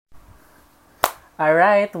All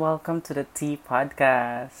right, welcome to the Tea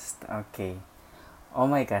Podcast. Okay. Oh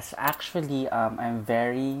my gosh, actually, I'm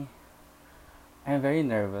very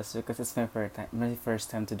nervous because it's my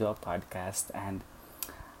first time to do a podcast, and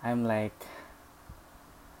I'm like,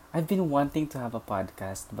 I've been wanting to have a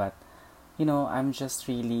podcast, but I'm just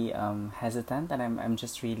really hesitant, and I'm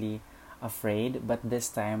just really afraid. But this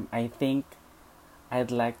time, I think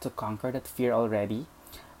I'd like to conquer that fear already,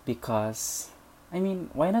 because, I mean,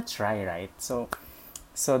 why not try, right?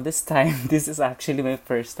 So this time, this is actually my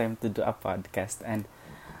first time to do a podcast, and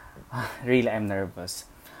really I'm nervous.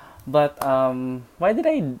 But why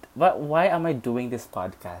am I doing this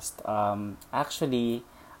podcast? Actually,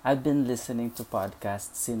 I've been listening to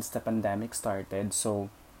podcasts since the pandemic started. So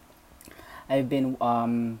I've been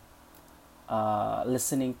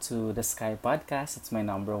listening to the Sky podcast. It's my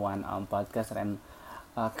number one podcast that I'm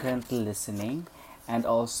currently listening, and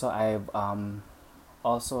also I've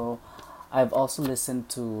also listened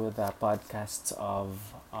to the podcasts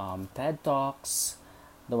of TED Talks,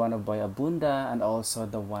 the one of Boy Abunda, and also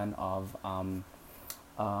the one of um,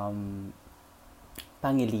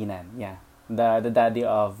 Pangilinan. Yeah, the daddy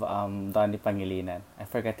of Donny Pangilinan. I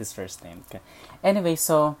forgot his first name. Okay. Anyway,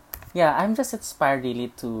 so yeah, I'm just inspired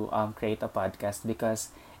really to create a podcast because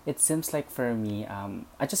it seems like for me,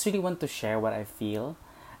 I just really want to share what I feel,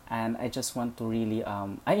 and I just want to really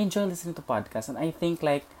I enjoy listening to podcasts, and I think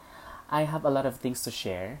like I have a lot of things to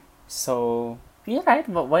share. So you're right,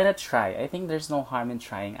 but why not try? I think there's no harm in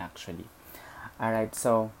trying actually. All right,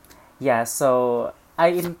 so yeah, so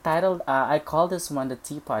I call this one the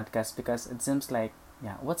tea podcast because it seems like,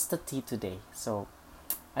 yeah, what's the tea today? So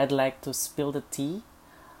I'd like to spill the tea,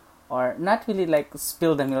 or not really like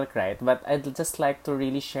spill the milk, right? But I'd just like to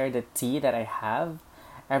really share the tea that I have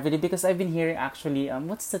every day, because I've been hearing actually,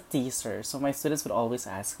 what's the tea, sir? So my students would always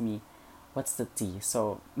ask me, what's the tea?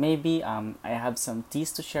 So maybe I have some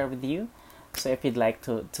teas to share with you. So if you'd like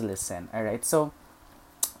to listen, all right. So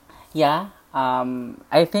yeah,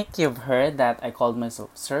 I think you've heard that I called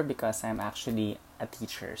myself sir because I'm actually a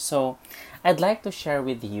teacher. So I'd like to share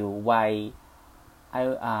with you why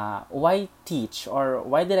teach, or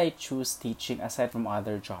why did I choose teaching aside from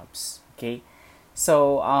other jobs. Okay,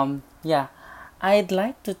 so yeah, I'd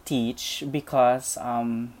like to teach because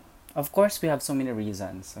of course we have so many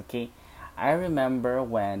reasons. Okay, I remember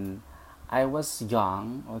when I was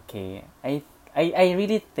young. Okay, I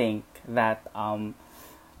really think that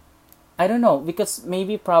I don't know, because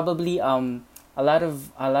maybe probably a lot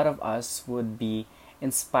of us would be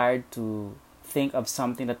inspired to think of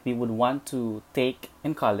something that we would want to take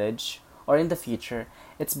in college or in the future.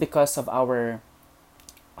 It's because of our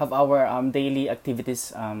daily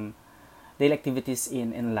activities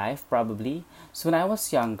in life, probably. So when I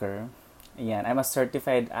was younger, yeah, and I'm a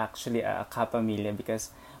certified actually a kapamilya,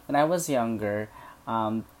 because when I was younger,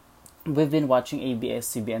 um, we've been watching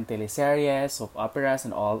ABS-CBN teleseries, soap operas,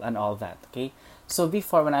 and all that. Okay, so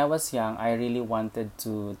before, when I was young, I really wanted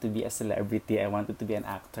to be a celebrity. I wanted to be an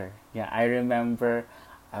actor. Yeah, I remember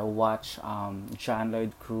I watched John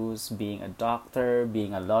Lloyd Cruz being a doctor,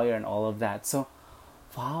 being a lawyer, and all of that. So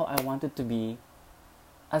wow, I wanted to be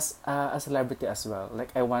as a celebrity as well. Like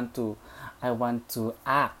I want to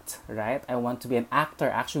act, right? I want to be an actor.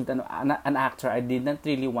 Actually, an actor. I didn't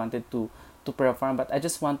really wanted to perform, but I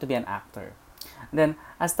just want to be an actor. Then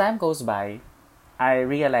as time goes by, I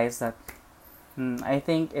realized that I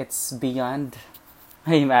think it's beyond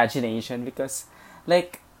my imagination, because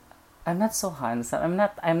like I'm not so handsome.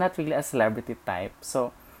 I'm not really a celebrity type.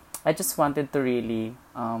 So I just wanted to really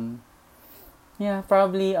yeah,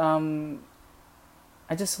 probably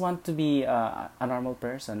I just want to be a normal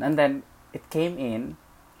person. And then it came in,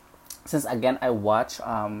 since again I watched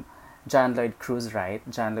John Lloyd Cruz, right?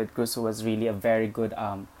 John Lloyd Cruz was really a very good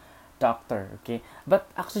doctor. Okay, but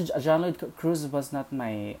actually John Lloyd Cruz was not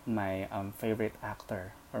my favorite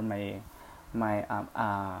actor, or my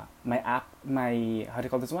how do you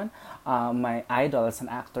call this one? My idol as an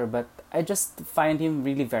actor, but I just find him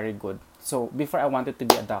really very good. So before I wanted to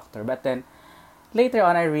be a doctor, but then later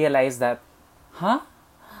on I realized that, huh?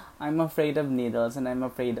 I'm afraid of needles, and I'm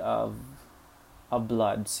afraid of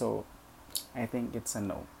blood. So I think it's a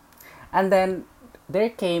no. And then there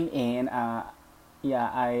came in,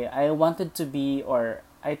 yeah, I wanted to be, or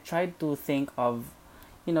I tried to think of,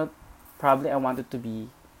 you know, probably I wanted to be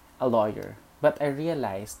a lawyer. But I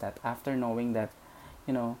realized that after knowing that,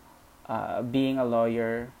 you know, being a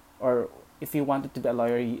lawyer, or if you wanted to be a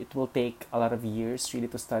lawyer, it will take a lot of years really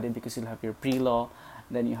to study, because you'll have your pre-law,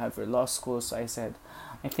 then you have your law school. So I said,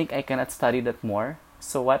 I think I cannot study that more.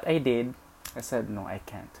 So what I did, I said, no, I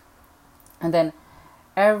can't. And then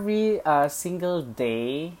every single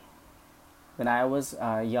day when I was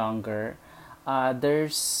younger,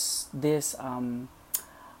 there's this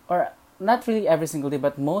or not really every single day,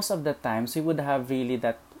 but most of the times we would have really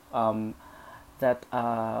that um,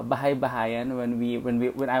 bahay-bahayan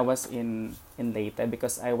when I was in Leyte,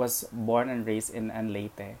 because I was born and raised in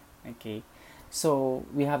Leyte. Okay, so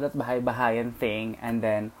we have that bahay-bahayan thing, and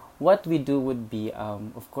then what we do would be,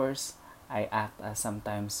 of course, I act as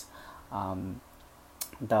sometimes um,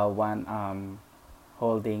 the one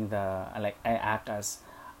holding the, like, I act as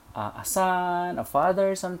a son, a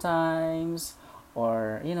father sometimes,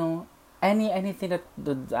 or anything that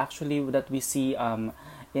actually that we see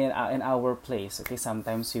in our place. Okay,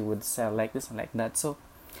 sometimes we would sell like this and like that. So,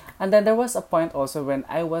 and then there was a point also when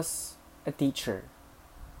I was a teacher,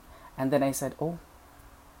 and then I said, oh,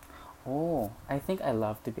 I think I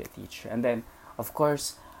love to be a teacher. And then, of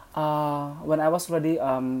course, when I was already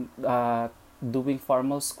doing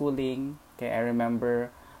formal schooling, okay, I remember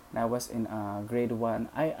when I was in grade one,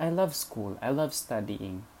 I love school. I love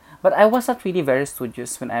studying, but I was not really very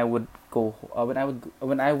studious when I would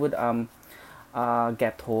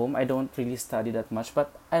get home. I don't really study that much,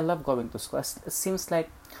 but I love going to school. It seems like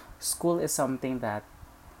school is something that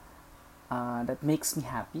makes me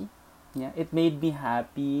happy. Yeah, it made me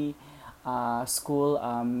happy. School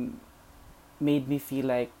made me feel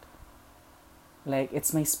like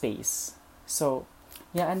it's my space. So,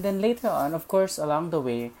 yeah, and then later on, of course, along the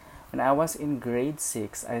way, when I was in grade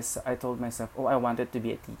 6, I told myself, oh, I wanted to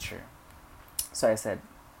be a teacher. So I said,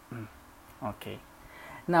 okay.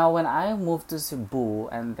 Now, when I moved to Cebu,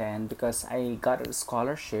 and then because I got a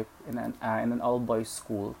scholarship in an all boys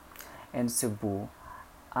school in Cebu,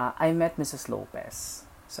 I met Mrs. Lopez.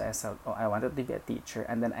 So I said, oh, I wanted to be a teacher,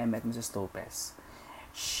 and then I met Mrs. Lopez.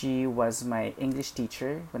 She was my English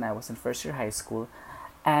teacher when I was in first year high school,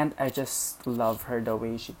 and I just love her, the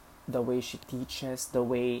way she teaches, the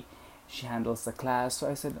way she handles the class. So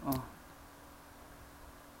I said, oh,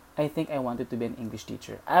 I think I wanted to be an English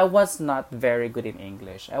teacher. I was not very good in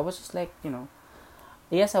English. I was just like,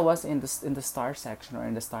 yes, I was in the star section or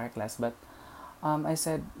in the star class, but I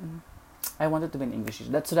said, I wanted to be an English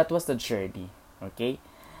teacher. That was the journey, okay?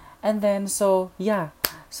 And then, so yeah,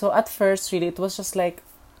 so at first, really, it was just like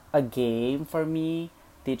a game for me.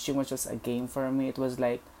 Teaching was just a game for me. It was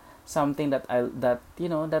like something that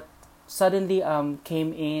suddenly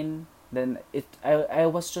came in. Then I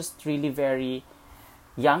was just really very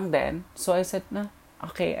young then. So I said, nah,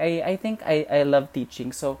 okay, I think I love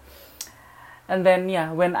teaching. So, and then,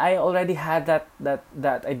 yeah, when I already had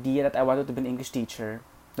that idea that I wanted to be an English teacher,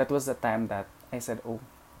 that was the time that I said, oh,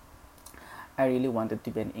 I really wanted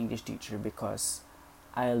to be an English teacher because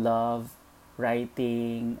I love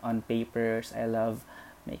writing on papers. I love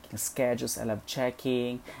making schedules. I love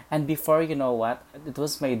checking. And before, you know what, it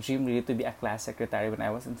was my dream really to be a class secretary when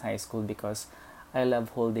I was in high school, because I love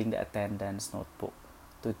holding the attendance notebook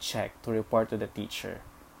to check, to report to the teacher.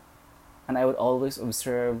 And I would always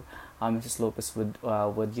observe how Mrs. Lopez would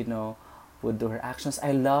do her actions.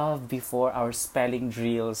 I love before our spelling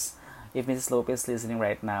drills. If Mrs. Lopez is listening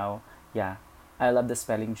right now, yeah, I love the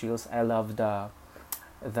spelling drills. I love the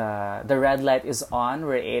red light is on.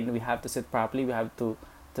 We're in. We have to sit properly. We have to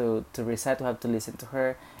reset. We have to listen to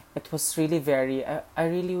her. It was really very. I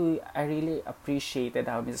really appreciated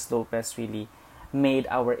how Mrs. Lopez really made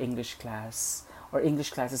our English class or English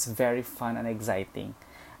classes very fun and exciting.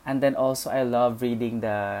 And then also I love reading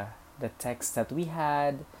the text that we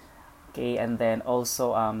had. Okay, and then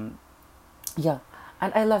also yeah,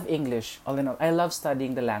 and I love English. All in all, I love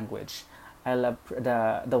studying the language. I love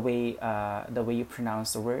the way you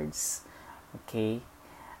pronounce the words. Okay,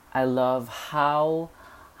 I love how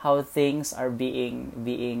things are being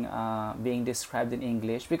described in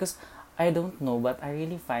English, because I don't know, but I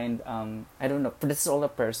really find I don't know. This is all a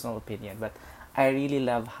personal opinion, but I really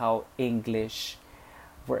love how English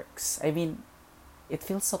works. I mean, it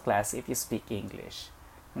feels so classy if you speak English,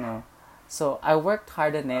 you know. So I worked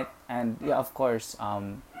hard on it, and yeah, of course,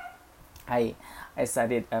 I I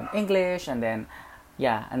studied English, and then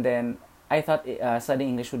yeah, and then I thought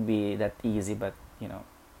studying English would be that easy, but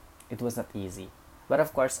it was not easy. But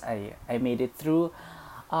of course, I made it through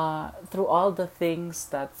all the things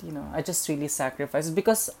that I just really sacrificed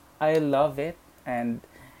because I love it, and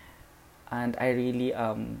I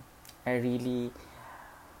really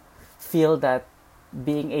feel that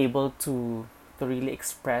being able to really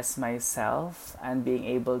express myself and being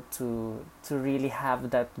able to really have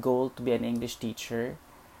that goal to be an English teacher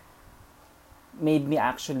made me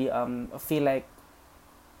actually feel like,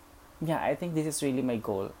 yeah, I think this is really my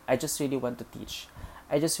goal. I just really want to teach.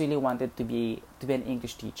 I just really wanted to be an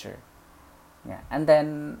English teacher. Yeah, and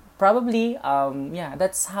then probably yeah,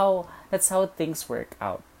 that's how things work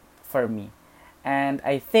out for me. And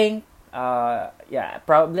I think yeah,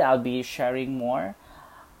 probably I'll be sharing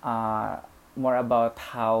uh more about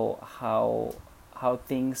how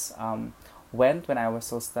things went when I was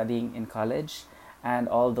still studying in college, and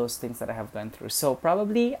all those things that I have gone through. So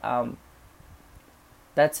probably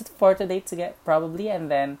that's it for today to get probably,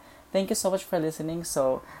 and then thank you so much for listening.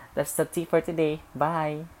 So that's the tea for today.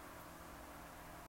 Bye.